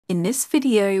In this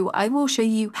video, I will show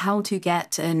you how to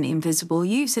get an invisible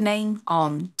username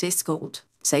on Discord.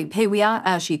 So here we are,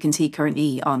 as you can see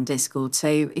currently on Discord.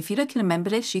 So if you look in a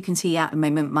member list, you can see at the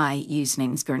moment my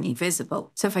username is currently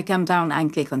visible. So if I come down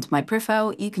and click onto my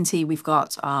profile, you can see we've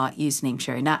got our username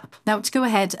showing up. Now to go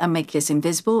ahead and make this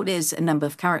invisible, there's a number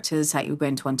of characters that you're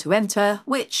going to want to enter,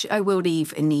 which I will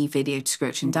leave in the video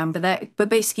description down below. But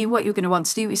basically what you're going to want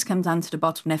to do is come down to the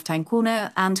bottom left-hand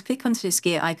corner and click onto this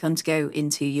gear icon to go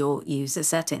into your user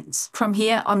settings. From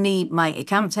here on the My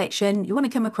Account section, you want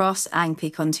to come across and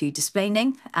click onto Display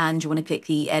Name, and you want to click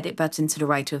the edit button to the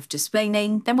right of display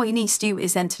name. Then what you need to do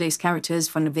is enter those characters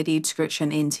from the video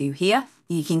description into here.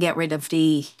 You can get rid of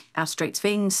the asterisk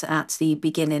things at the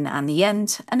beginning and the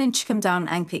end, and then just come down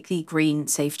and click the green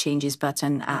Save Changes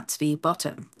button at the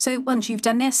bottom. So once you've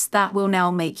done this, that will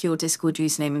now make your Discord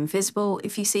username invisible.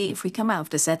 If we come out of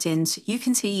the settings, you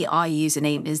can see our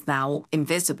username is now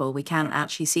invisible. We can't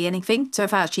actually see anything. So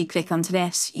if I actually click onto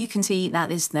this, you can see that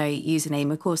there's no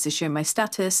username. Of course, it's showing my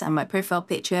status and my profile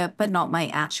picture, but not my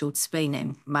actual display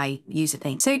name, my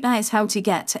username. So that is how to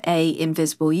get a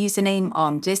invisible username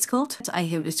on Discord. I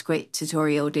hope this great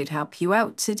tutorial did help you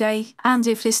out today. And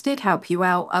if this did help you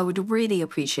out, I would really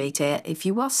appreciate it if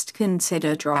you was to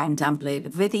consider drawing down below the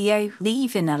video,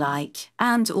 leaving a like,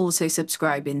 and also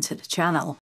subscribing to the channel.